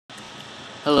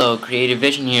Hello, Creative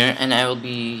Vision here, and I will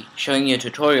be showing you a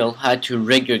tutorial how to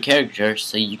rig your characters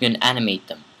so you can animate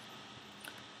them.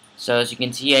 So as you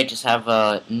can see, I just have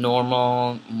a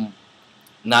normal,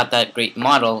 not that great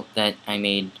model that I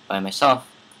made by myself.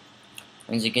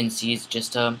 As you can see, it's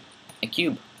just a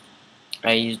cube.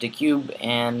 I used a cube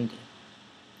and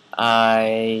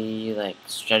I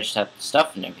stretched out the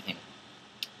stuff and everything.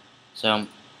 So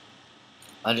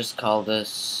I'll just call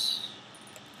this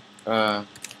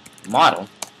model.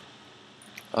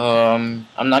 I'm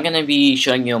not going to be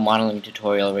showing you a modeling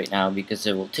tutorial right now because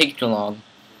it will take too long,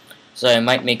 so I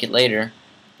might make it later,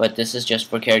 but this is just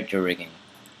for character rigging.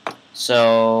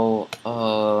 So,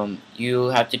 you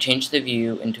have to change the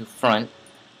view into front,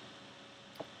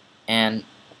 and,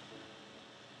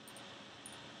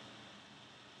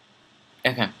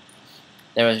 okay,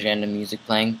 there was random music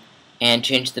playing, and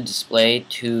change the display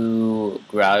to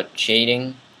grout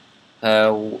shading,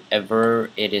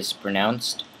 however it is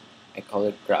pronounced. I call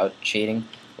it grout shading,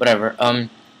 whatever.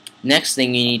 Next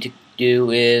thing you need to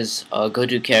do is go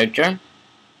to character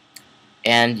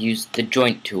and use the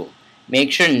joint tool.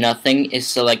 Make sure nothing is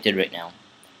selected right now.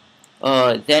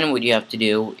 Then what you have to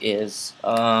do is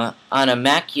on a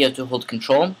Mac you have to hold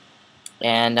Control,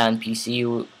 and on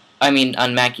PC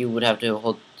on Mac you would have to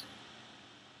hold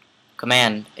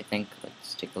Command. I think.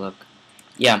 Let's take a look.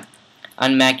 Yeah,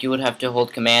 on Mac you would have to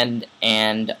hold Command,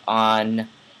 and on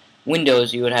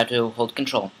Windows you would have to hold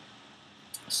Control.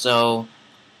 So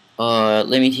let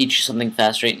me teach you something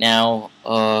fast right now.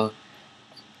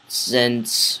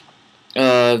 Since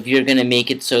if you're gonna make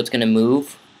it so it's gonna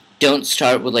move, don't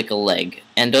start with like a leg,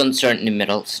 and don't start in the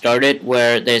middle. Start it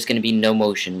where there's gonna be no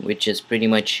motion, which is pretty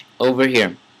much over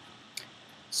here.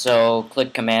 So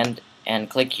click Command and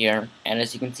click here, and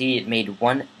as you can see, it made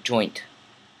one joint.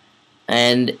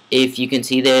 And if you can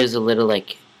see, there's a little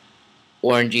like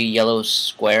orangey yellow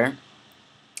square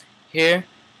here,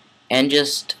 and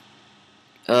just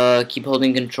keep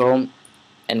holding Control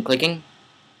and clicking.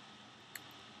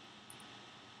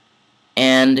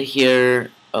 And here,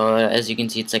 as you can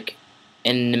see, it's like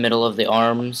in the middle of the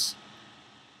arms,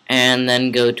 and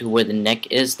then go to where the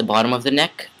neck is, the bottom of the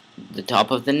neck, the top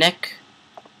of the neck,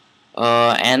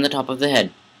 and the top of the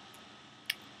head.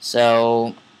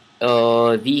 So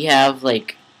we have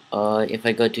like, if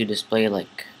I go to display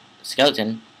like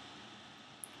skeleton,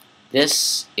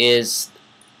 this is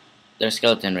their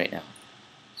skeleton right now.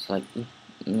 So like,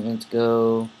 let's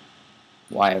go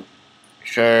wire.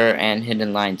 Sure, and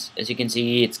hidden lines. As you can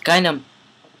see, it's kind of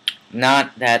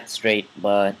not that straight,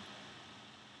 but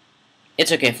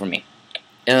it's okay for me.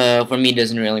 For me, it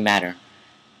doesn't really matter.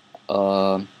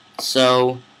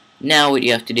 So now what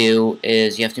you have to do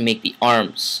is you have to make the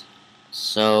arms.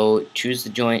 So choose the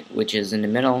joint which is in the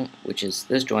middle, which is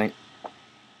this joint,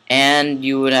 and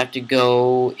you would have to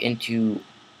go into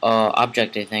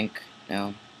object, I think.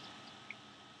 No.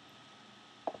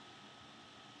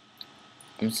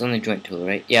 I'm still in the joint tool,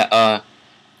 right? Yeah,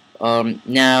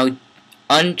 now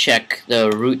uncheck the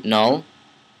root null,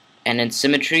 and in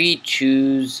symmetry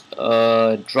choose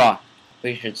draw.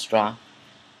 Pretty sure it's draw.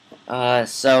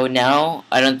 So now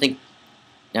I don't think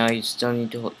now you still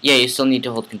need to hold, yeah, you still need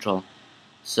to hold Control.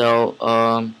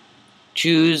 So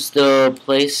choose the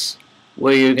place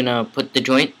where you're gonna put the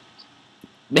joint.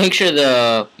 Make sure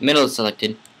the middle is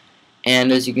selected,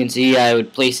 and as you can see, I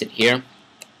would place it here.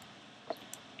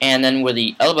 And then where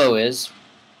the elbow is,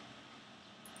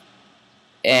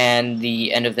 and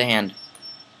the end of the hand.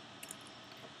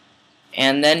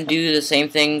 And then do the same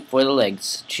thing for the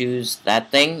legs. Choose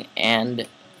that thing and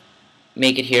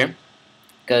make it here,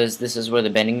 because this is where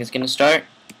the bending is going to start.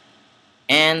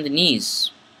 And the knees,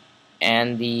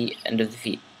 and the end of the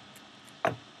feet.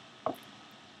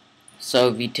 So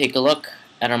if you take a look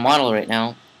at our model right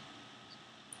now,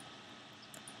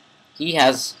 he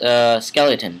has a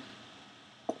skeleton.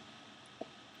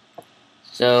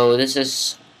 So this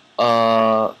is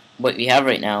what we have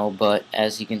right now, but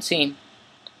as you can see,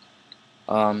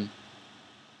 okay,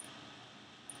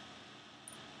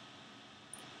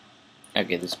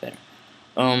 this is better.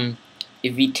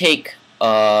 If we take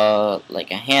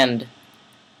like a hand,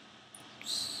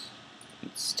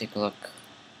 let's take a look,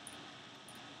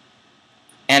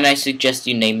 and I suggest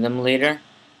you name them later,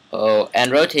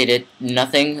 and rotate it,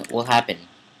 nothing will happen.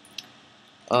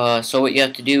 So what you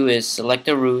have to do is select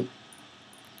a root,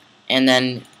 and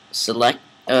then select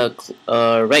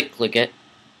right click it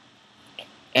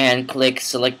and click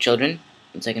select children.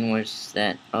 1 second, where's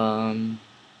that?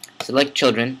 Select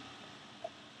children,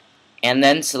 and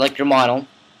then select your model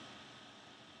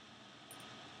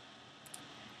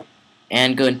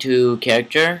and go into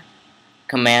character,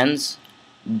 commands,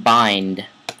 bind,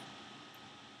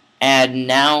 And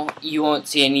now you won't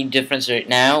see any difference right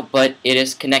now, but it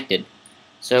is connected.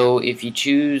 So if you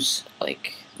choose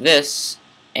like this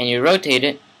and you rotate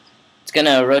it, it's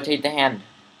gonna rotate the hand.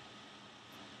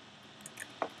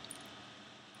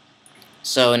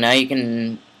 So now you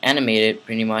can animate it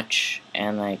pretty much,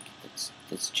 and like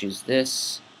let's choose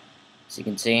this, so you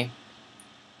can see.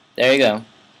 There you go.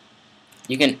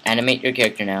 You can animate your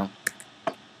character now.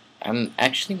 I'm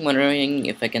actually wondering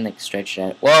if I can like stretch it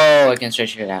out. Whoa, I can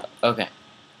stretch it out. Okay.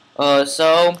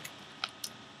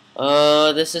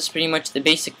 This is pretty much the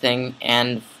basic thing.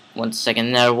 And one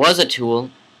second, there was a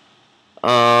tool.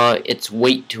 It's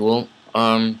weight tool.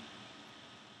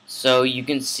 So you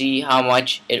can see how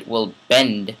much it will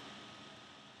bend.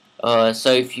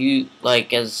 So if you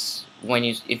like,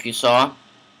 if you saw,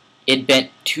 it bent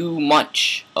too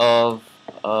much of.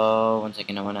 One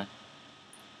second, I wanna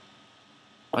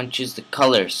choose the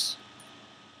colors.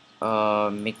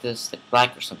 Make this like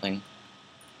black or something,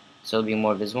 so it'll be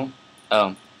more visible.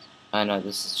 Oh, I know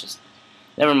this is just.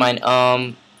 Never mind.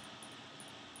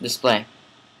 Display.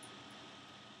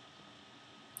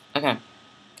 Okay.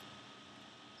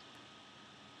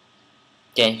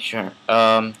 Okay, sure.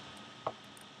 Let's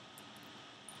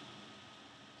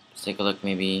take a look,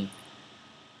 maybe.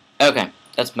 Okay,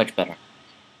 that's much better.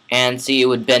 And see, it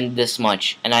would bend this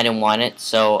much, and I didn't want it,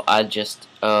 so I just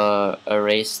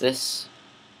erase this.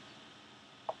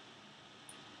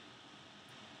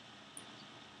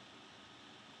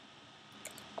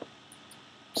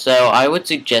 So I would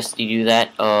suggest you do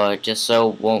that, just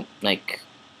so it won't like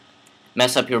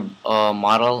mess up your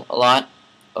model a lot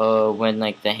when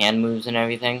like the hand moves and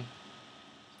everything.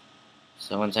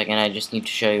 So one second, I just need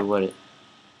to show you what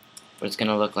it's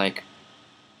gonna look like.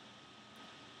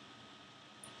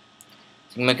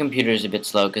 So my computer is a bit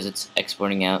slow because it's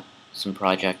exporting out some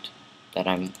project that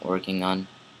I'm working on.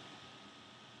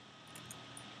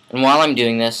 And while I'm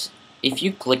doing this, if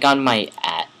you click on the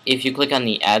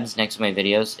ads next to my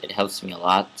videos, it helps me a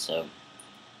lot. So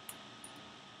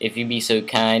if you'd be so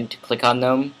kind to click on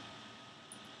them,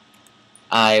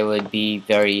 I would be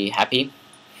very happy.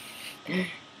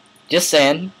 Just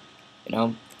saying, you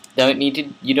know,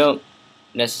 you don't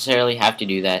necessarily have to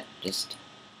do that. Just,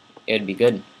 it would be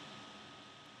good.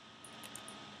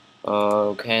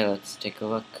 Okay, let's take a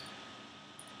look.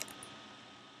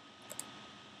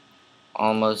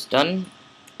 Almost done.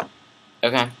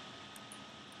 Okay.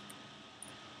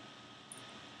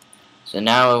 So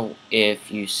now,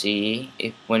 if you see,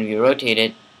 when we rotate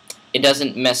it, it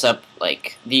doesn't mess up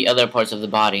like the other parts of the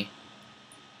body.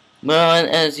 But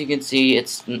as you can see,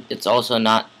 it's also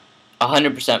not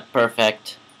 100%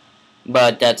 perfect.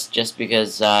 But that's just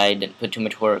because I didn't put too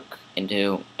much work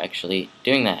into actually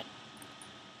doing that.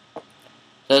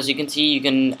 So as you can see, you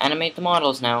can animate the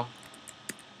models now.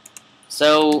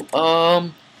 So,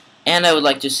 and I would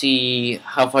like to see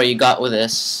how far you got with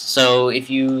this. So if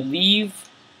you leave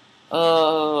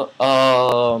video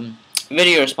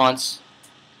response,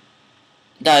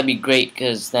 that'd be great,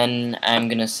 because then I'm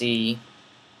gonna see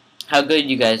how good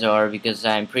you guys are, because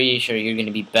I'm pretty sure you're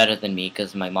gonna be better than me,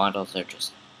 because my models are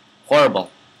just horrible.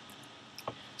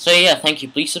 So yeah, thank you.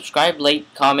 Please subscribe,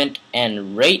 like, comment,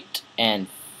 and rate, and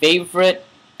favorite,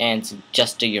 and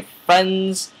suggest to your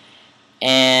friends,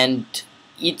 and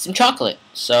eat some chocolate.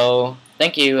 So,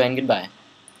 thank you, and goodbye.